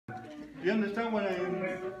You understand what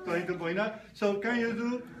I'm trying to point out? So can you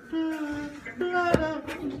do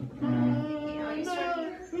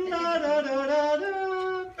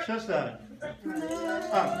just that?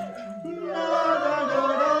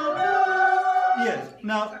 Yes.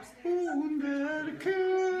 Now.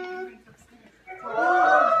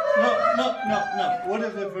 No. What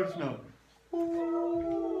is the first note?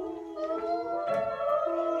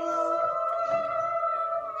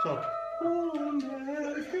 So.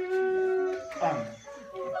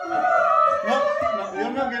 No,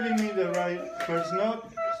 you're not getting me the right first note,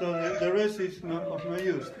 so the rest is not of no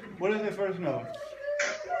use. What is the first note?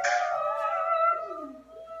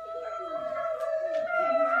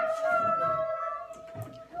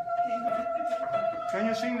 Can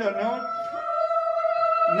you sing that note?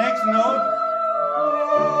 Next note.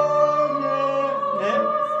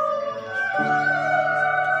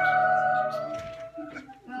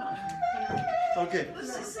 Okay,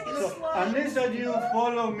 so unless that you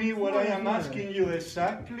follow me what I am asking you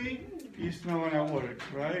exactly, it's not going to work,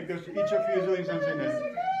 right? Because each of you is doing something else.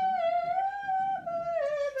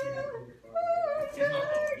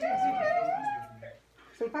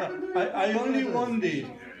 I only want this.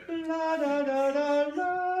 La da da da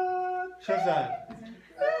la. Just that.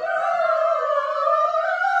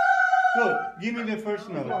 Good. Give me the first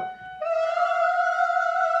note. No,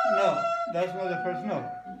 that's not the first note.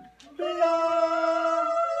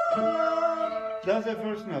 That's the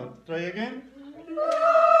first note. Try again.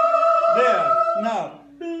 There. Now.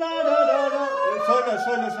 La da da da.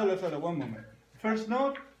 Solo. One moment. First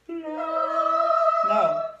note.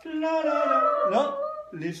 Now. La da da. No.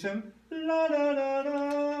 Listen. La da da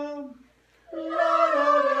da. La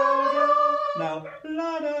da da da. Now.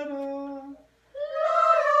 La da da.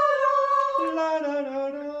 La da da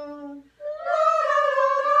da.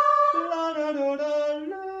 La da da da.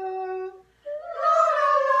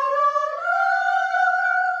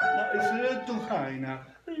 It's a little too high now.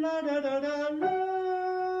 La da da da la.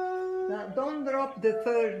 Now don't drop the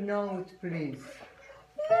third note, please.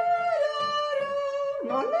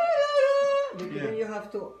 No, because then you have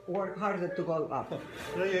to work harder to go up.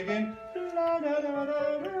 Try again. La da da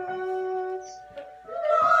da da.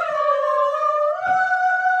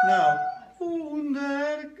 Now.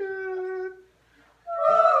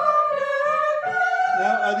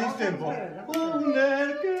 Now at this tempo.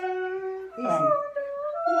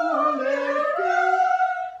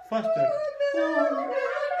 Faster.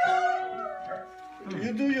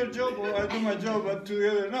 You do your job or I do my job, but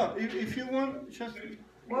together. No, if you want, just.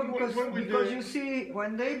 Well, because you see,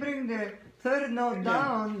 when they bring the third note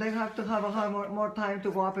down, they have to have more time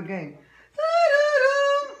to go up again.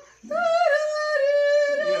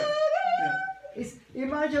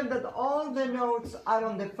 Imagine that all the notes are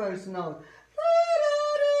on the first note.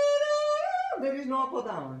 There is no up or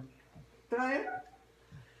down. Try it.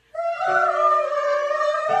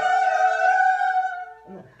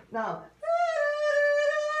 Now.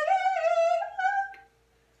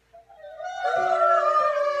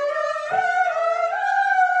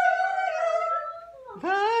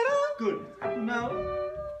 Good. Now,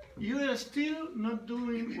 you are still not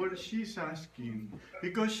doing what she's asking.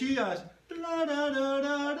 Because she asked la da da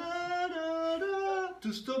da da da da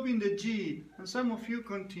to stop in the G, and some of you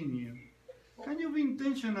continue. Can you be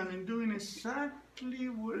intentional in doing exactly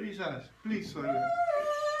what is asked? Please, Sonia.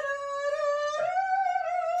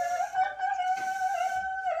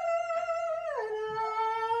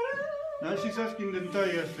 Now she's asking the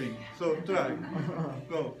entire thing. So try.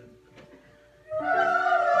 Go.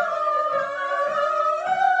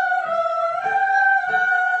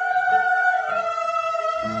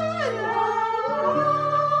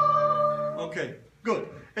 Okay, good.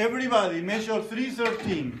 Everybody, measure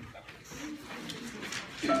 313.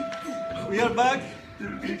 We are back,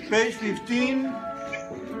 page 15.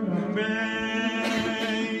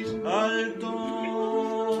 Bass,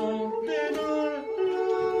 alto, tenor.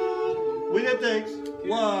 With the text,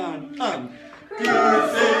 1 and. Oh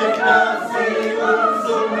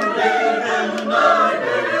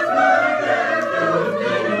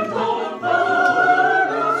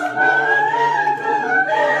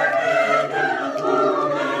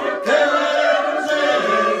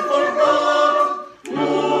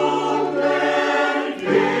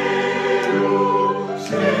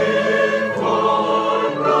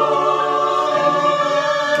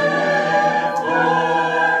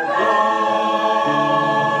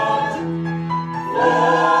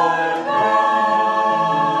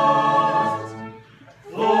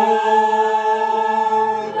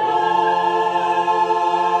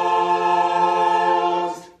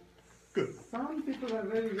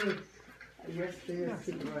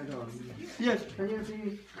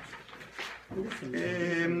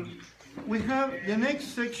We have, the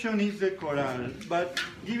next section is the chorale, but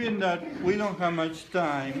given that we don't have much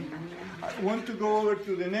time, I want to go over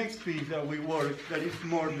to the next piece that we worked that is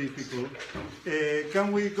more difficult.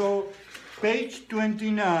 Can we go page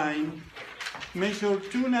 29, measure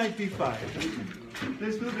 295.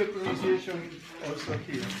 Let's do the pronunciation also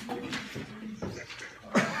here.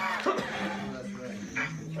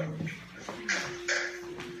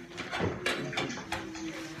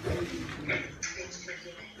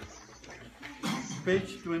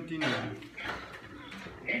 Page 29.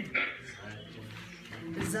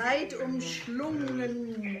 Seid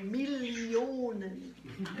umschlungen Millionen.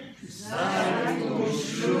 Seid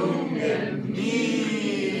umschlungen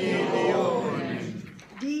Millionen.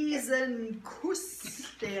 Diesen Kuss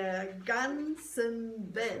der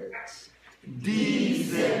ganzen Welt.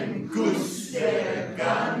 Diesen Kuss der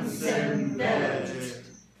ganzen Welt.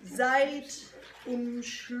 Seid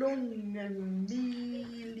umschlungen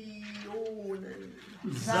Millionen.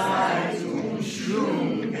 Seid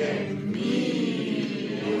umschlungen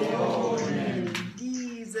Millionen.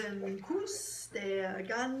 Diesen Kuss der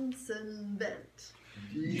ganzen Welt.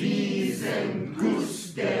 Diesen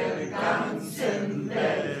Kuss der ganzen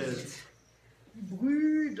Welt.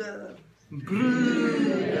 Brüder,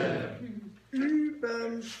 Brüder,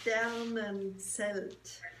 überm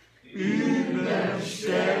Sternenzelt. über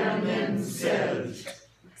Sternenzelt.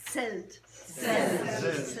 Zelt.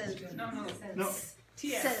 Zelt. No,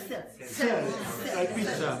 Zelt. Zelt, like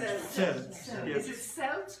pizza. Zelt. Yes.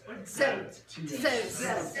 Zelt or Zelt. Zelt.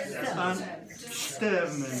 And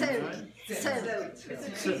Sternen. Zelt. Right?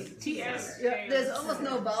 Zelt. TS. Yeah, there's almost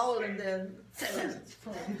no vowel in there. Zelt.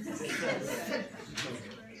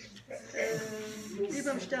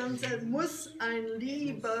 Überm Sternenzelt muss ein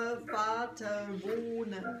lieber Vater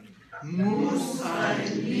wohnen. Muss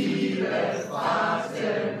ein lieber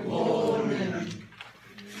Vater wohnen.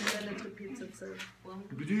 Relative Pizzazelt.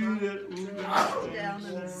 Brüder über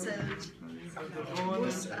Sternenzelt.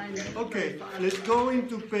 Muss ein lieber Okay, Vater. let's go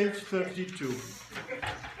into page 32.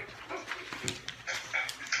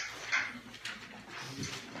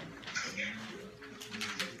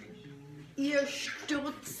 Ihr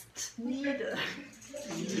stürzt nieder.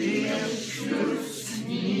 Ihr stürzt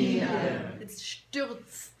nieder. It's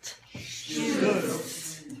stürzt.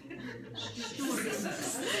 Stürzt.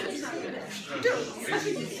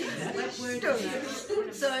 Stürzt.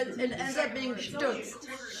 So it ends up being stürzt.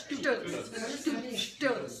 Stürzt.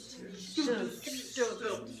 Stürzt. Stürzt.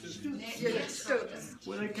 Yeah, stürzt.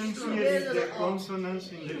 What I can see is the consonants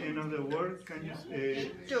in the end of the word.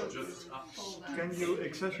 Stürzt. Can you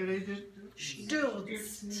exaggerate it?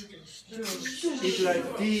 Stürzt. It's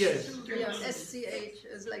like TS. Yeah, SCH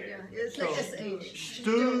is like, yeah, it's like SH.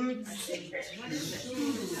 Stürzt.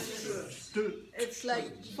 Stürzt. It's like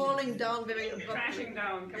falling down very abruptly. Crashing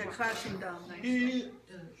down. Yeah, crashing down.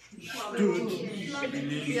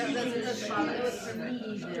 Stürzt. Yeah, that's fine. That was for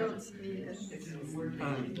me. Stürzt.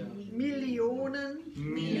 Millionen.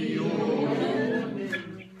 Millionen.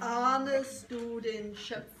 Ahnest du den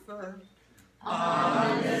Schöpfer?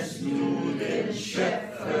 Ahnest du den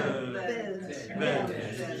Schöpfer Welt.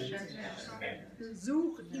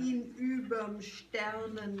 Such ihn überm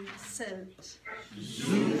Sternenzelt.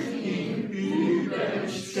 Such ihn über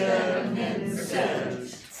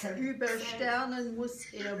Sternenzelt. Über Sternen muss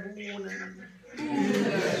er wohnen.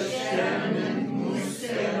 Über Sternen muss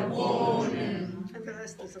er wohnen. And the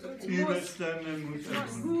rest is okay. Über Sternen muss er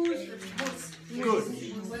wohnen. Good.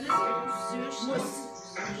 Muss.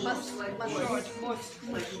 Must.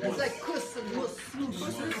 It's like Kuss and Muss.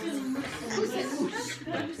 Kuss and Muss.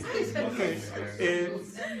 Okay.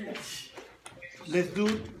 Let's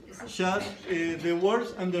do just the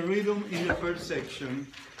words and the rhythm in the first section.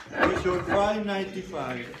 Measure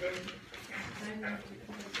 595.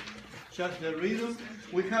 Just the rhythm.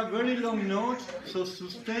 We have very long notes, so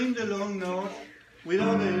sustain the long note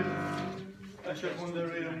without the. I just want the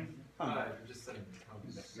rhythm.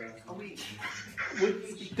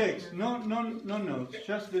 With text, no notes,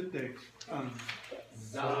 just the text.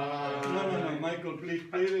 No, Michael, please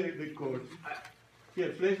play the chord. Yeah,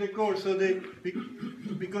 play the chord so they,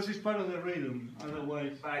 because it's part of the rhythm,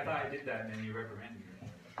 otherwise. But I thought I did that and then you reprimanded me.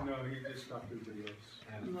 No, he just stopped everybody else.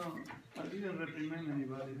 No, I didn't reprimand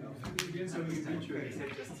anybody. No. He said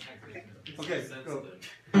just Okay, go.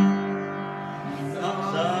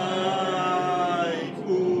 Seid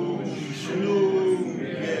umschlungen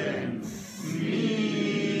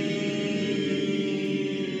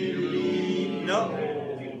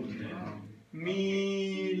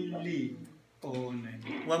Millionen.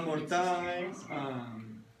 One more time.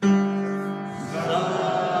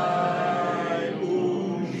 Seid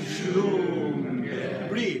umschlungen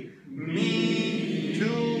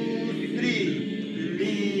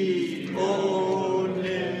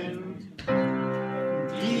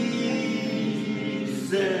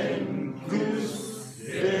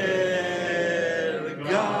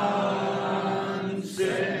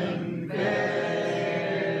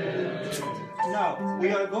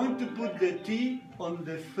on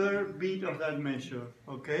the third beat of that measure,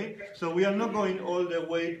 okay? So we are not going all the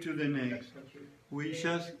way to the next. We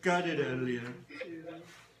just got it earlier.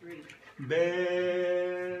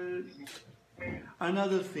 Belt.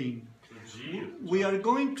 Another thing, we are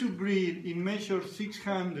going to breathe in measure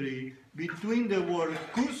 600 between the word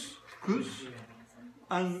kus, kus,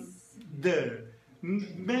 and der.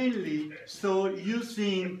 Mainly, so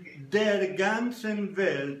using der ganzen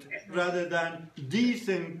Welt rather than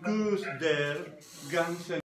diesen Kuss der ganzen